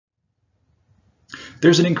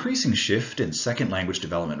There's an increasing shift in second language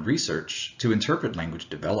development research to interpret language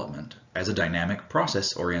development as a dynamic,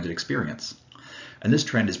 process-oriented experience. And this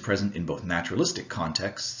trend is present in both naturalistic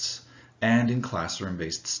contexts and in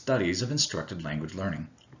classroom-based studies of instructed language learning.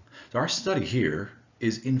 So our study here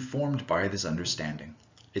is informed by this understanding.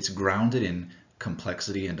 It's grounded in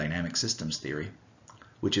complexity and dynamic systems theory,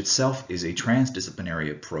 which itself is a transdisciplinary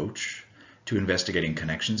approach to investigating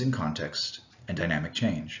connections in context and dynamic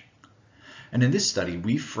change. And in this study,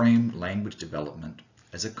 we frame language development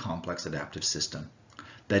as a complex adaptive system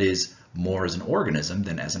that is more as an organism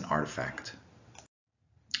than as an artifact.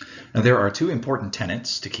 Now, there are two important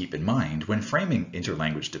tenets to keep in mind when framing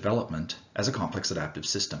interlanguage development as a complex adaptive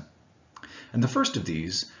system. And the first of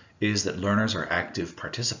these is that learners are active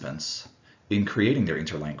participants in creating their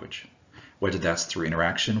interlanguage, whether that's through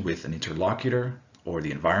interaction with an interlocutor or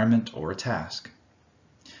the environment or a task.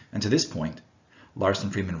 And to this point,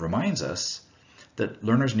 Larson-Freeman reminds us that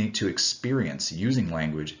learners need to experience using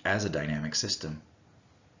language as a dynamic system,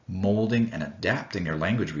 molding and adapting their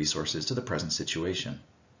language resources to the present situation.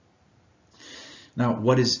 Now,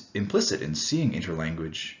 what is implicit in seeing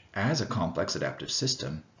interlanguage as a complex adaptive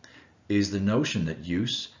system is the notion that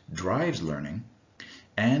use drives learning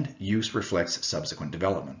and use reflects subsequent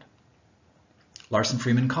development.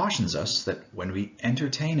 Larson-Freeman cautions us that when we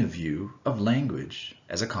entertain a view of language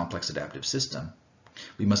as a complex adaptive system,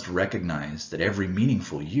 we must recognize that every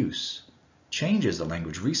meaningful use changes the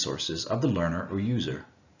language resources of the learner or user.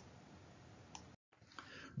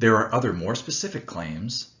 There are other more specific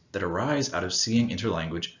claims that arise out of seeing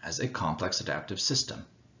interlanguage as a complex adaptive system.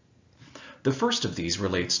 The first of these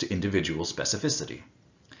relates to individual specificity.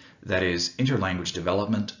 That is, interlanguage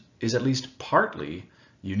development is at least partly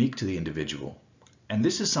unique to the individual, and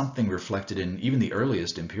this is something reflected in even the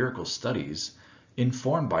earliest empirical studies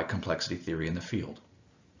informed by complexity theory in the field.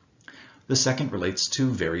 The second relates to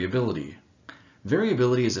variability.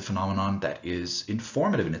 Variability is a phenomenon that is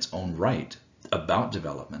informative in its own right about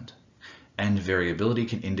development, and variability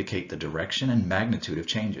can indicate the direction and magnitude of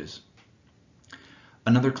changes.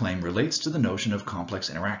 Another claim relates to the notion of complex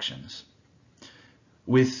interactions.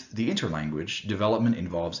 With the interlanguage, development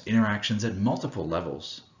involves interactions at multiple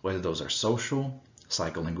levels, whether those are social,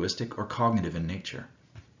 psycholinguistic, or cognitive in nature.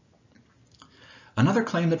 Another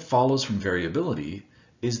claim that follows from variability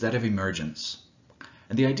is that of emergence.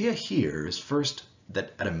 And the idea here is first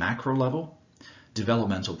that at a macro level,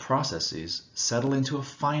 developmental processes settle into a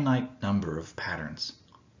finite number of patterns.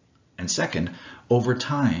 And second, over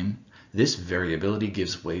time, this variability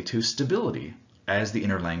gives way to stability as the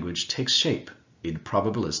interlanguage takes shape in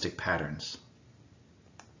probabilistic patterns.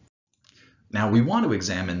 Now, we want to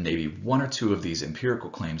examine maybe one or two of these empirical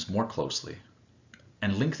claims more closely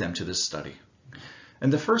and link them to this study.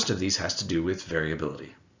 And the first of these has to do with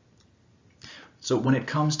variability. So when it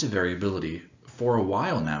comes to variability, for a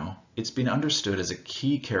while now, it's been understood as a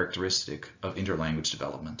key characteristic of interlanguage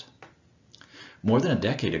development. More than a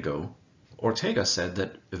decade ago, Ortega said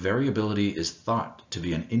that variability is thought to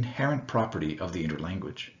be an inherent property of the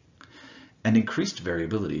interlanguage, and increased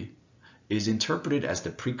variability is interpreted as the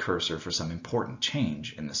precursor for some important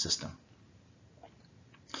change in the system.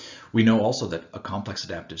 We know also that a complex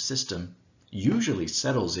adaptive system usually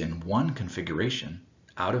settles in one configuration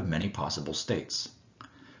out of many possible states.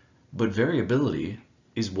 But variability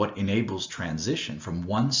is what enables transition from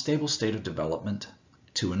one stable state of development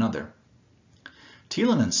to another.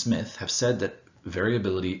 Thielen and Smith have said that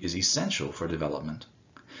variability is essential for development,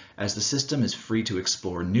 as the system is free to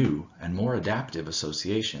explore new and more adaptive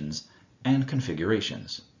associations and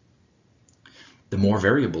configurations. The more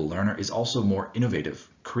variable learner is also more innovative,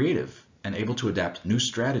 creative, and able to adapt new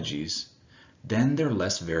strategies than their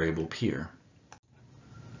less variable peer.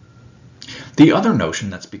 The other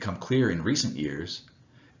notion that's become clear in recent years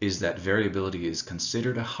is that variability is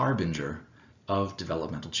considered a harbinger of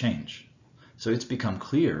developmental change. So it's become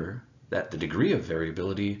clear that the degree of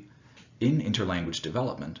variability in interlanguage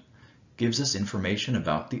development gives us information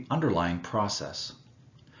about the underlying process.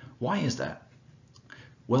 Why is that?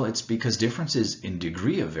 Well, it's because differences in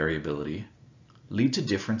degree of variability lead to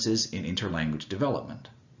differences in interlanguage development.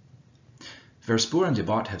 Verspoor and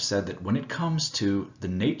Debat have said that when it comes to the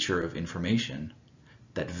nature of information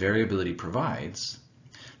that variability provides,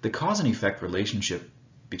 the cause and effect relationship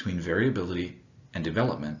between variability and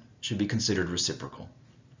development should be considered reciprocal.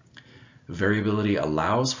 Variability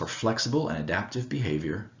allows for flexible and adaptive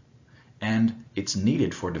behavior, and it's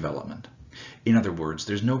needed for development. In other words,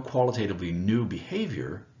 there's no qualitatively new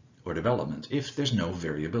behavior or development if there's no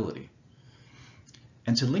variability.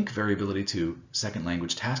 And to link variability to second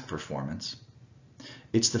language task performance,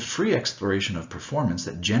 it's the free exploration of performance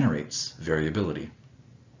that generates variability.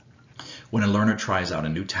 When a learner tries out a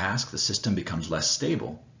new task, the system becomes less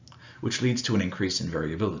stable, which leads to an increase in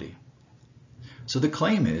variability. So the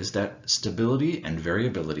claim is that stability and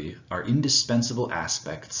variability are indispensable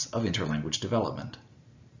aspects of interlanguage development.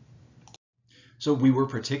 So we were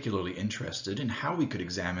particularly interested in how we could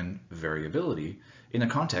examine variability in the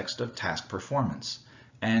context of task performance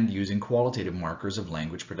and using qualitative markers of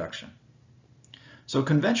language production. So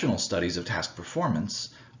conventional studies of task performance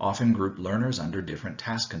often group learners under different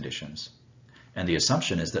task conditions. And the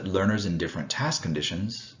assumption is that learners in different task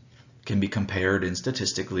conditions can be compared in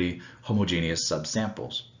statistically homogeneous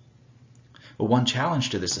subsamples. But one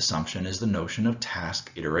challenge to this assumption is the notion of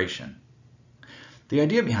task iteration. The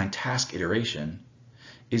idea behind task iteration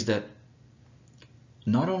is that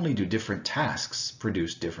not only do different tasks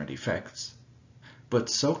produce different effects, but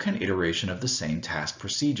so can iteration of the same task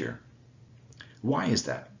procedure. Why is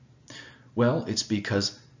that? Well, it's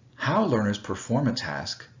because how learners perform a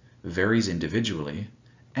task varies individually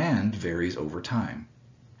and varies over time.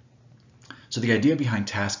 So the idea behind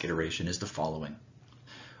task iteration is the following.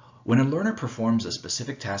 When a learner performs a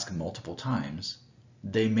specific task multiple times,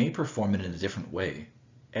 they may perform it in a different way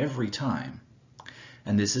every time.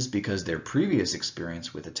 And this is because their previous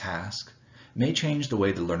experience with a task may change the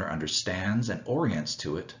way the learner understands and orients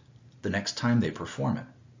to it the next time they perform it.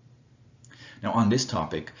 Now on this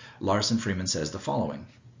topic, Larson Freeman says the following.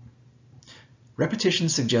 Repetition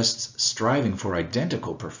suggests striving for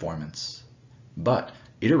identical performance, but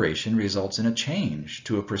iteration results in a change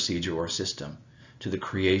to a procedure or system, to the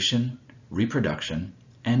creation, reproduction,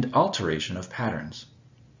 and alteration of patterns.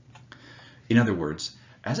 In other words,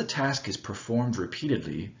 as a task is performed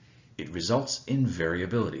repeatedly, it results in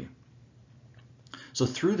variability. So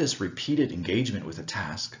through this repeated engagement with a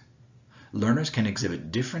task, learners can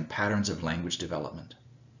exhibit different patterns of language development.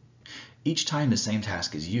 Each time the same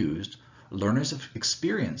task is used, learners'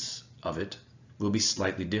 experience of it will be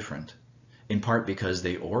slightly different, in part because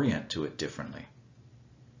they orient to it differently.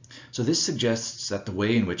 So this suggests that the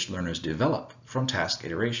way in which learners develop from task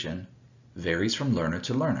iteration varies from learner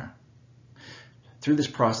to learner. Through this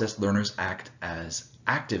process, learners act as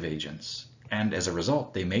active agents, and as a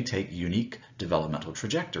result, they may take unique developmental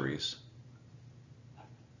trajectories.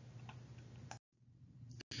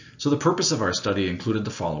 So the purpose of our study included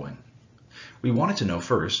the following. We wanted to know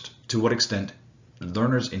first to what extent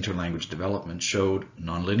learners' interlanguage development showed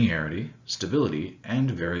nonlinearity, stability,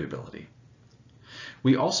 and variability.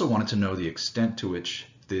 We also wanted to know the extent to which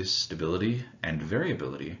this stability and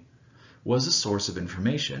variability was a source of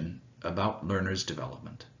information about learners'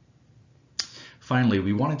 development. Finally,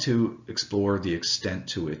 we wanted to explore the extent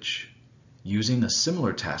to which using a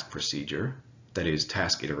similar task procedure, that is,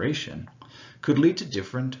 task iteration, could lead to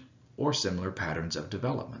different or similar patterns of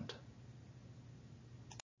development.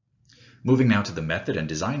 Moving now to the method and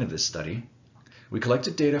design of this study, we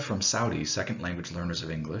collected data from Saudi second language learners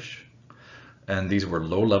of English, and these were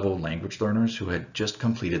low-level language learners who had just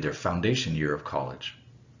completed their foundation year of college.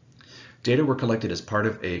 Data were collected as part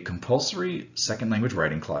of a compulsory second language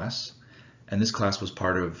writing class, and this class was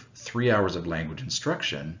part of 3 hours of language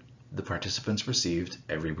instruction the participants received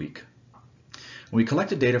every week. We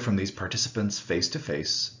collected data from these participants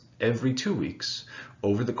face-to-face every 2 weeks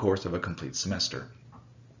over the course of a complete semester.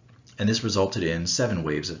 And this resulted in 7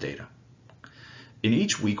 waves of data. In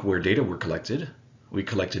each week where data were collected, we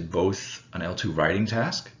collected both an L2 writing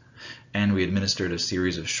task and we administered a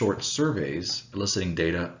series of short surveys eliciting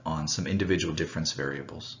data on some individual difference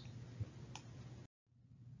variables.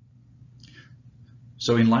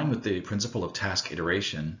 So in line with the principle of task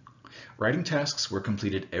iteration, writing tasks were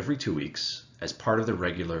completed every 2 weeks as part of the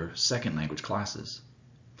regular second language classes.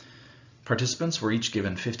 Participants were each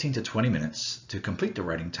given 15 to 20 minutes to complete the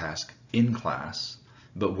writing task in class,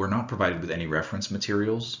 but were not provided with any reference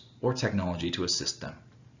materials or technology to assist them.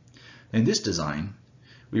 In this design,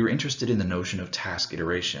 we were interested in the notion of task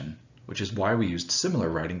iteration, which is why we used similar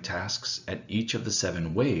writing tasks at each of the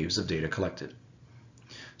 7 waves of data collected.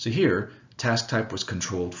 So here, task type was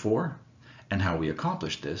controlled for, and how we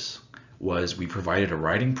accomplished this was we provided a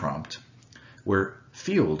writing prompt where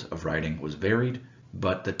field of writing was varied,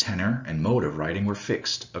 but the tenor and mode of writing were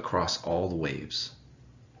fixed across all the waves.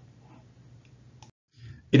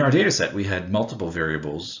 In our dataset, we had multiple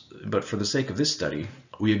variables, but for the sake of this study,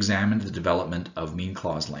 we examined the development of mean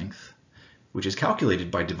clause length, which is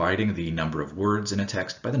calculated by dividing the number of words in a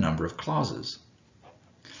text by the number of clauses.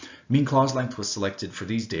 Mean clause length was selected for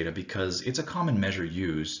these data because it's a common measure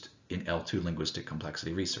used in L2 linguistic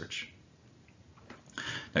complexity research.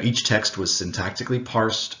 Now, each text was syntactically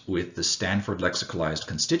parsed with the Stanford lexicalized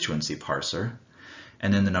constituency parser,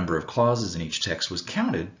 and then the number of clauses in each text was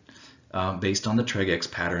counted based on the TregX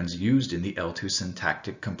patterns used in the L2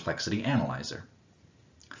 syntactic complexity analyzer.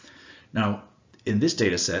 Now, in this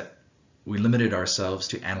data set, we limited ourselves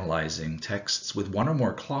to analyzing texts with one or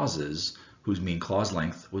more clauses whose mean clause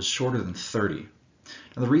length was shorter than 30.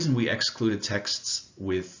 Now, the reason we excluded texts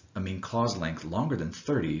with a mean clause length longer than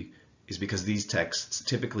 30 is because these texts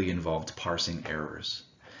typically involved parsing errors.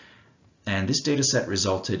 And this data set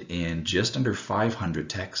resulted in just under 500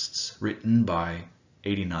 texts written by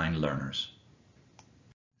 89 learners.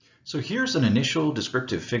 So here's an initial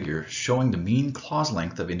descriptive figure showing the mean clause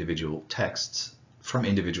length of individual texts from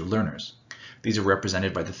individual learners. These are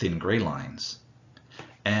represented by the thin gray lines.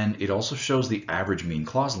 And it also shows the average mean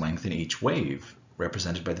clause length in each wave,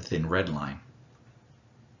 represented by the thin red line.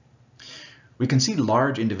 We can see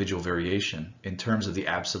large individual variation in terms of the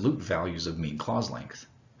absolute values of mean clause length.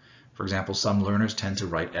 For example, some learners tend to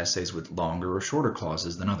write essays with longer or shorter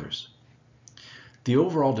clauses than others. The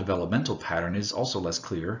overall developmental pattern is also less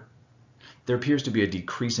clear. There appears to be a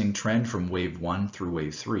decreasing trend from wave 1 through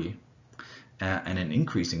wave 3, and an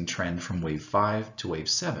increasing trend from wave 5 to wave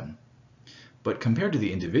 7. But compared to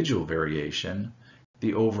the individual variation,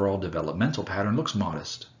 the overall developmental pattern looks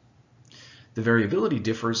modest. The variability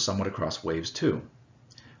differs somewhat across waves too.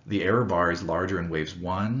 The error bar is larger in waves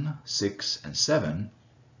 1, 6, and 7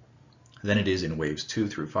 than it is in waves 2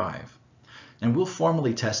 through 5. And we'll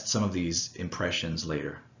formally test some of these impressions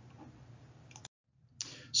later.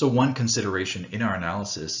 So one consideration in our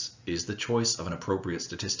analysis is the choice of an appropriate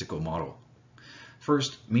statistical model.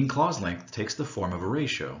 First, mean clause length takes the form of a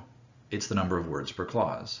ratio. It's the number of words per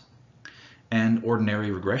clause. And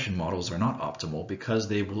ordinary regression models are not optimal because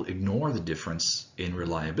they will ignore the difference in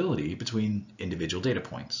reliability between individual data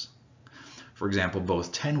points. For example,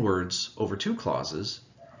 both 10 words over 2 clauses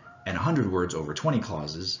and 100 words over 20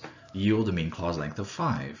 clauses yield a mean clause length of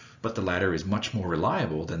 5, but the latter is much more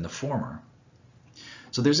reliable than the former.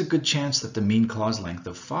 So there's a good chance that the mean clause length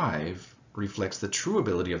of 5 reflects the true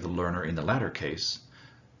ability of the learner in the latter case,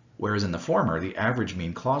 whereas in the former, the average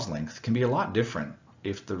mean clause length can be a lot different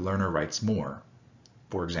if the learner writes more,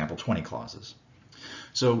 for example, 20 clauses.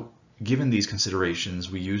 So given these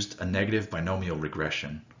considerations, we used a negative binomial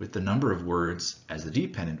regression with the number of words as the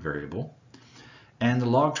dependent variable and the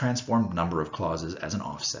log transformed number of clauses as an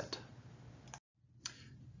offset.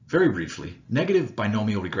 Very briefly, negative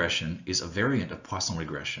binomial regression is a variant of Poisson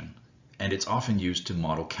regression, and it's often used to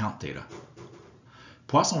model count data.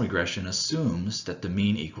 Poisson regression assumes that the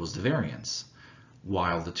mean equals the variance,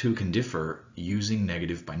 while the two can differ using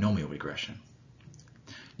negative binomial regression.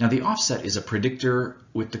 Now the offset is a predictor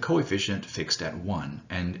with the coefficient fixed at 1,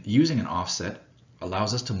 and using an offset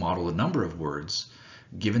allows us to model the number of words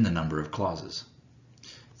given the number of clauses.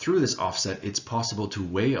 Through this offset, it's possible to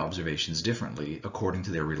weigh observations differently according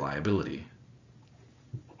to their reliability.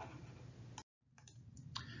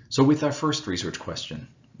 So with our first research question,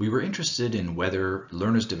 we were interested in whether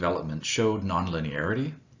learners' development showed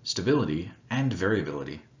nonlinearity, stability, and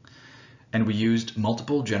variability. And we used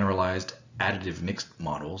multiple generalized additive mixed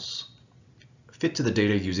models fit to the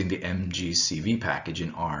data using the MGCV package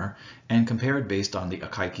in R and compared based on the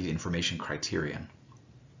Akaike information criterion.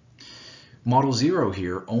 Model 0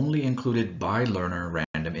 here only included by learner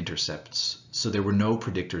random intercepts, so there were no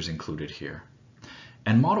predictors included here.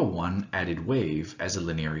 And Model 1 added wave as a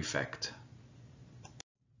linear effect.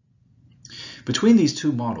 Between these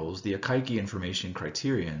two models, the Akaike information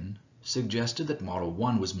criterion suggested that Model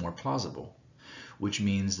 1 was more plausible, which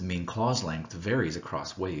means the mean clause length varies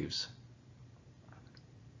across waves.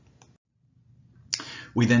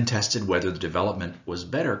 We then tested whether the development was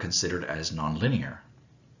better considered as nonlinear.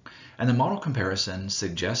 And the model comparison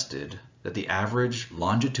suggested that the average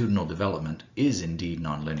longitudinal development is indeed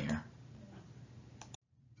nonlinear.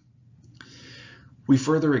 We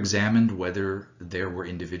further examined whether there were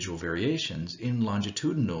individual variations in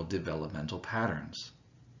longitudinal developmental patterns.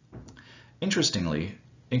 Interestingly,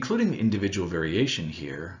 including the individual variation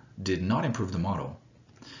here did not improve the model.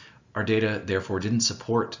 Our data therefore didn't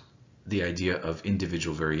support the idea of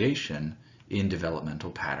individual variation in developmental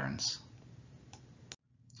patterns.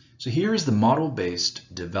 So here is the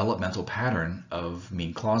model-based developmental pattern of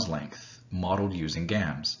mean clause length, modeled using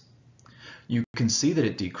GAMS. You can see that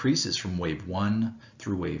it decreases from wave 1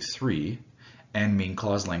 through wave 3, and mean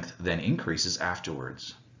clause length then increases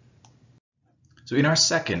afterwards. So in our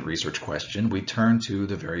second research question, we turn to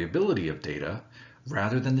the variability of data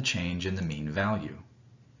rather than the change in the mean value.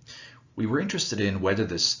 We were interested in whether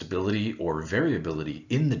the stability or variability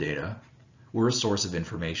in the data were a source of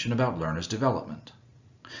information about learners' development.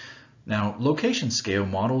 Now, location scale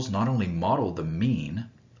models not only model the mean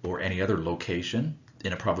or any other location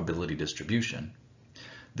in a probability distribution,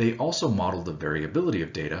 They also model the variability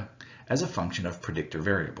of data as a function of predictor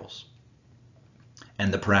variables.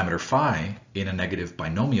 And the parameter phi in a negative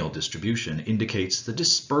binomial distribution indicates the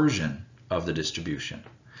dispersion of the distribution,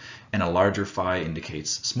 and a larger phi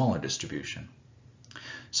indicates smaller distribution.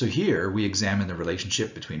 So here we examine the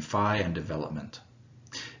relationship between phi and development.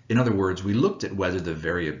 In other words, we looked at whether the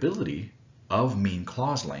variability of mean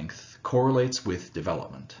clause length correlates with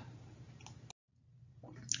development.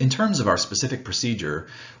 In terms of our specific procedure,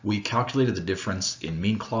 we calculated the difference in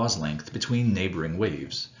mean clause length between neighboring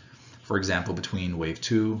waves. For example, between wave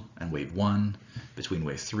 2 and wave 1, between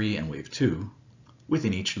wave 3 and wave 2,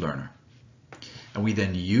 within each learner. And we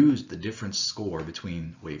then used the difference score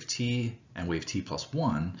between wave t and wave t plus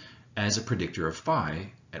 1 as a predictor of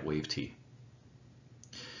phi at wave t.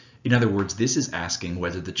 In other words, this is asking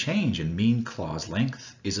whether the change in mean clause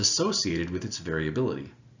length is associated with its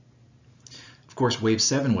variability. Of course, wave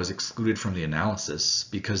 7 was excluded from the analysis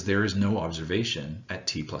because there is no observation at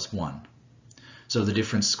t plus 1. So the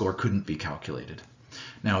difference score couldn't be calculated.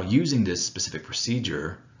 Now, using this specific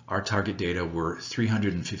procedure, our target data were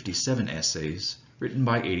 357 essays written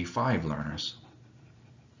by 85 learners.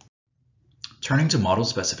 Turning to model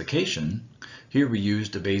specification, here we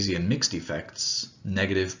used a Bayesian mixed effects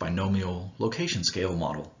negative binomial location scale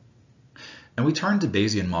model. And we turned to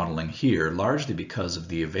Bayesian modeling here largely because of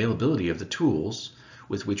the availability of the tools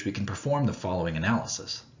with which we can perform the following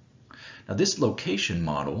analysis. Now, this location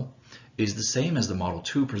model is the same as the model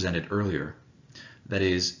 2 presented earlier. That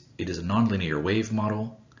is, it is a nonlinear wave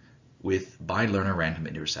model with bi-learner random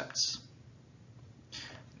intercepts.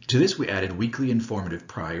 To this we added weakly informative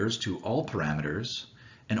priors to all parameters,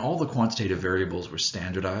 and all the quantitative variables were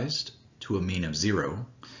standardized to a mean of 0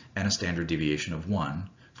 and a standard deviation of 1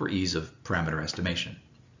 for ease of parameter estimation.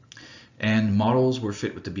 And models were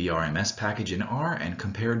fit with the BRMS package in R and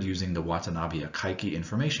compared using the Watanabe-Akaike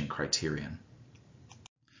information criterion.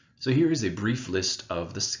 So here is a brief list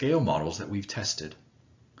of the scale models that we've tested.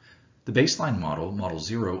 The baseline model, model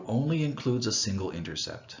 0, only includes a single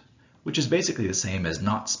intercept, which is basically the same as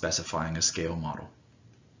not specifying a scale model.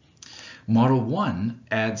 Model 1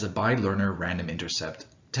 adds a bi-learner random intercept,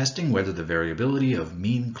 testing whether the variability of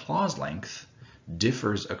mean clause length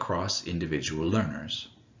differs across individual learners.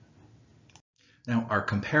 Now, our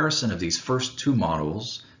comparison of these first two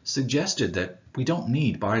models suggested that we don't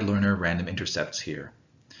need bi-learner random intercepts here.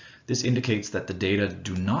 This indicates that the data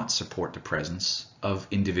do not support the presence of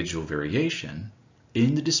individual variation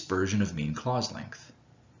in the dispersion of mean clause length.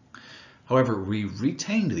 However, we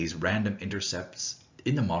retained these random intercepts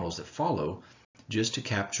in the models that follow just to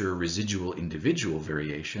capture residual individual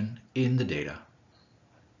variation in the data.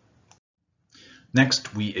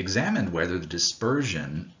 Next, we examined whether the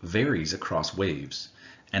dispersion varies across waves,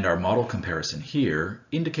 and our model comparison here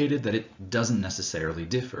indicated that it doesn't necessarily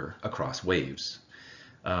differ across waves.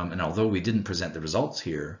 And although we didn't present the results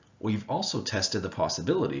here, we've also tested the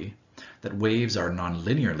possibility that waves are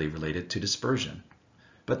nonlinearly related to dispersion,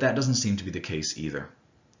 but that doesn't seem to be the case either.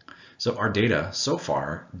 So our data so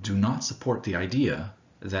far do not support the idea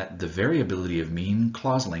that the variability of mean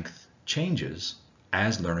clause length changes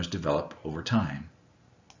as learners develop over time.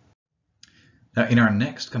 Now, in our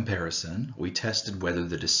next comparison, we tested whether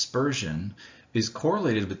the dispersion is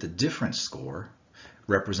correlated with the difference score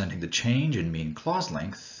representing the change in mean clause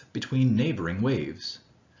length between neighboring waves.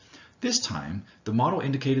 This time, the model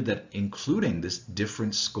indicated that including this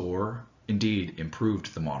difference score indeed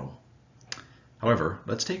improved the model. However,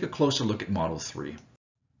 let's take a closer look at Model 3.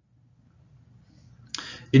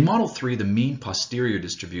 In Model 3, the mean posterior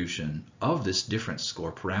distribution of this difference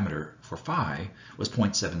score parameter for phi was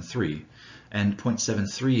 0.73, and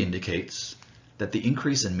 0.73 indicates that the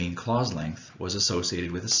increase in mean clause length was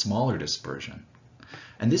associated with a smaller dispersion.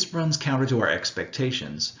 And this runs counter to our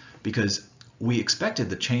expectations because we expected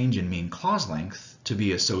the change in mean clause length to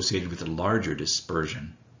be associated with a larger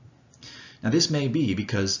dispersion. Now, this may be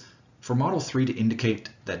because for Model 3 to indicate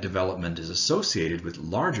that development is associated with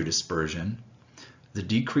larger dispersion, the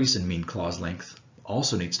decrease in mean clause length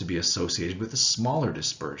also needs to be associated with a smaller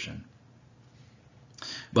dispersion.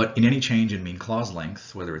 But in any change in mean clause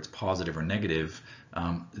length, whether it's positive or negative,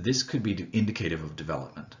 this could be indicative of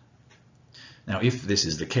development. Now, if this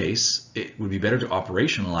is the case, it would be better to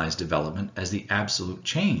operationalize development as the absolute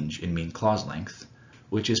change in mean clause length,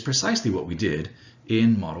 which is precisely what we did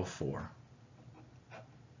in Model 4.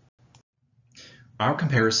 Our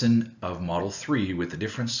comparison of Model 3 with the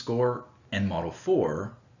difference score and Model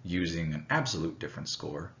 4 using an absolute difference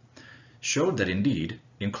score showed that indeed,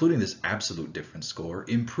 including this absolute difference score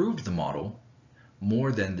improved the model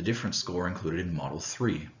more than the difference score included in Model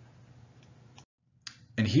 3.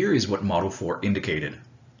 And here is what Model 4 indicated.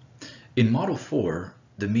 In Model 4,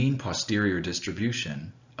 the mean posterior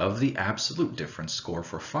distribution of the absolute difference score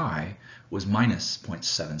for phi was minus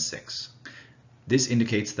 0.76. This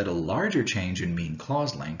indicates that a larger change in mean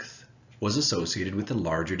clause length was associated with a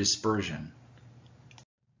larger dispersion.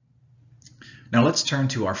 Now let's turn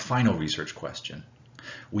to our final research question.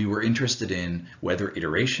 We were interested in whether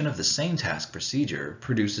iteration of the same task procedure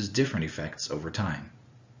produces different effects over time.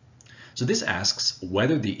 So this asks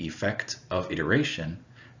whether the effect of iteration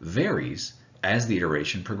varies as the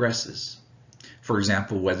iteration progresses. For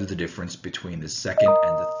example, whether the difference between the second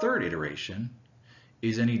and the third iteration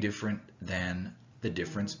is any different than the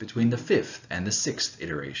difference between the fifth and the sixth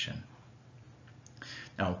iteration.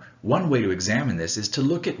 Now, one way to examine this is to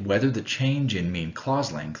look at whether the change in mean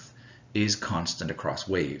clause length is constant across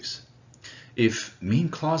waves. If mean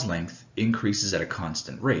clause length increases at a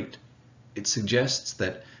constant rate, it suggests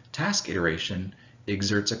that task iteration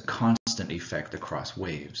exerts a constant effect across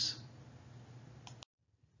waves.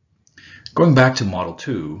 Going back to Model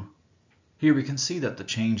 2, here we can see that the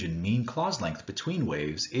change in mean clause length between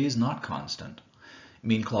waves is not constant.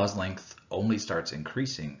 Mean clause length only starts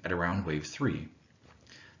increasing at around wave 3.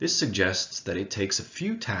 This suggests that it takes a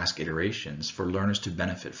few task iterations for learners to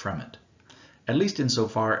benefit from it, at least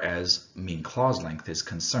insofar as mean clause length is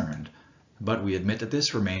concerned, but we admit that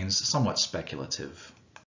this remains somewhat speculative.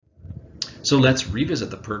 So let's revisit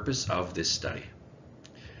the purpose of this study.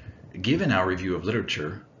 Given our review of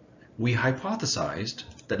literature, we hypothesized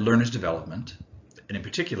that learners' development, and in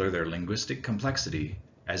particular their linguistic complexity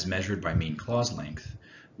as measured by mean clause length,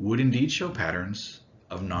 would indeed show patterns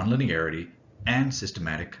of nonlinearity and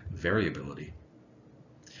systematic variability.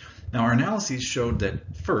 Now, our analyses showed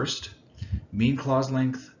that first, mean clause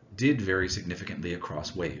length did vary significantly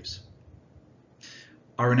across waves.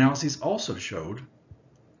 Our analyses also showed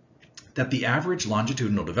that the average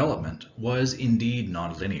longitudinal development was indeed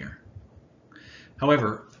nonlinear.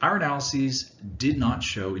 However, our analyses did not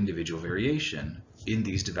show individual variation in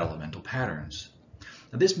these developmental patterns.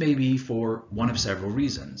 Now, this may be for one of several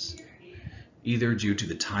reasons, either due to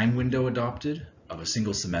the time window adopted of a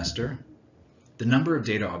single semester, the number of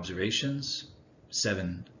data observations,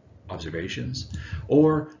 7 observations,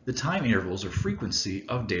 or the time intervals or frequency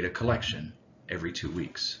of data collection every 2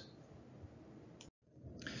 weeks.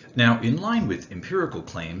 Now, in line with empirical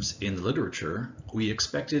claims in the literature, we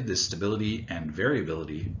expected this stability and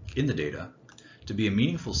variability in the data to be a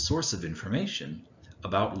meaningful source of information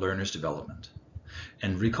about learners' development.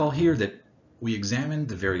 And recall here that we examined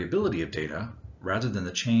the variability of data rather than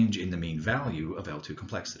the change in the mean value of L2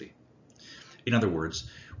 complexity. In other words,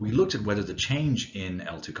 we looked at whether the change in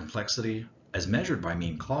L2 complexity, as measured by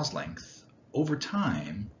mean clause length, over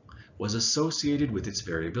time was associated with its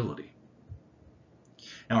variability.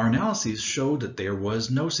 Now, our analyses showed that there was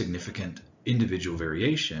no significant individual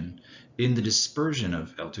variation in the dispersion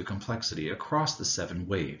of L2 complexity across the 7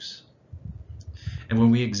 waves. And when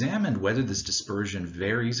we examined whether this dispersion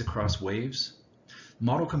varies across waves,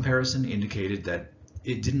 model comparison indicated that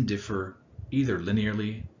it didn't differ either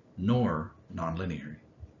linearly nor nonlinearly.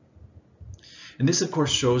 And this, of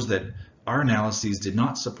course, shows that our analyses did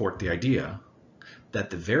not support the idea that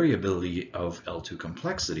the variability of L2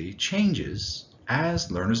 complexity changes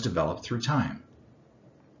as learners develop through time.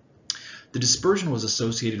 The dispersion was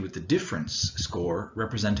associated with the difference score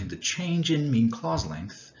representing the change in mean clause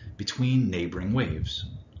length between neighboring waves.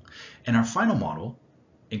 And our final model,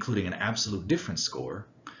 including an absolute difference score,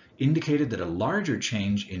 indicated that a larger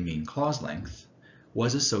change in mean clause length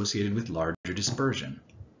was associated with larger dispersion.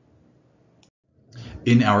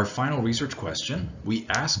 In our final research question, we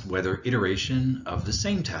asked whether iteration of the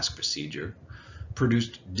same task procedure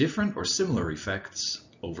produced different or similar effects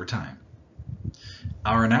over time.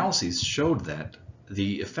 Our analyses showed that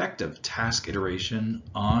the effect of task iteration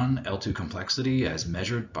on L2 complexity as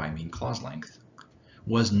measured by mean clause length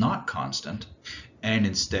was not constant, and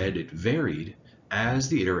instead it varied as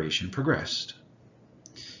the iteration progressed.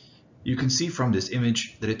 You can see from this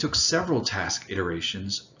image that it took several task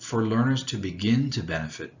iterations for learners to begin to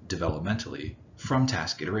benefit developmentally from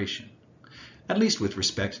task iteration, at least with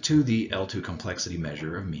respect to the L2 complexity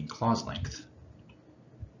measure of mean clause length.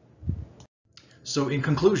 So in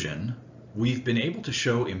conclusion, we've been able to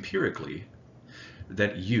show empirically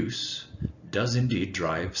that use does indeed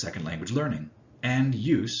drive second language learning, and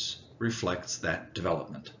use reflects that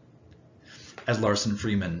development. As Larson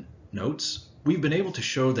Freeman notes, we've been able to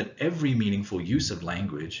show that every meaningful use of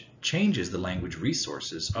language changes the language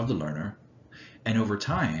resources of the learner, and over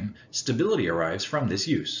time, stability arrives from this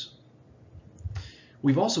use.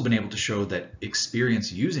 We've also been able to show that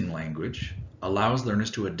experience using language allows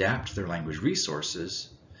learners to adapt their language resources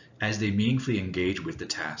as they meaningfully engage with the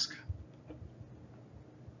task.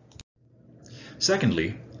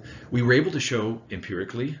 Secondly, we were able to show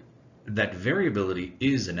empirically that variability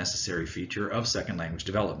is a necessary feature of second language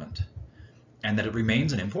development, and that it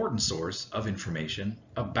remains an important source of information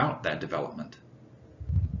about that development.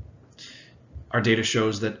 Our data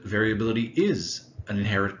shows that variability is an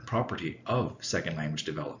inherent property of second language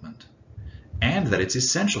development, and that it's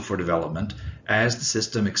essential for development as the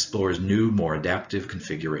system explores new, more adaptive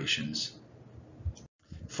configurations.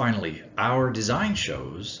 Finally, our design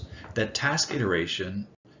shows that task iteration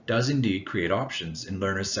does indeed create options in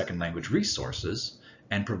learners' second language resources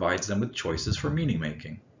and provides them with choices for meaning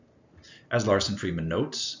making. As Larson-Freeman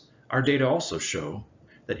notes, our data also show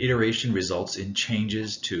that iteration results in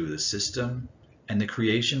changes to the system and the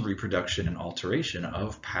creation, reproduction, and alteration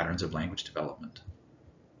of patterns of language development.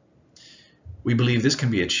 We believe this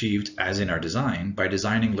can be achieved, as in our design, by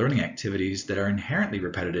designing learning activities that are inherently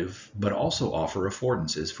repetitive but also offer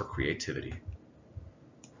affordances for creativity.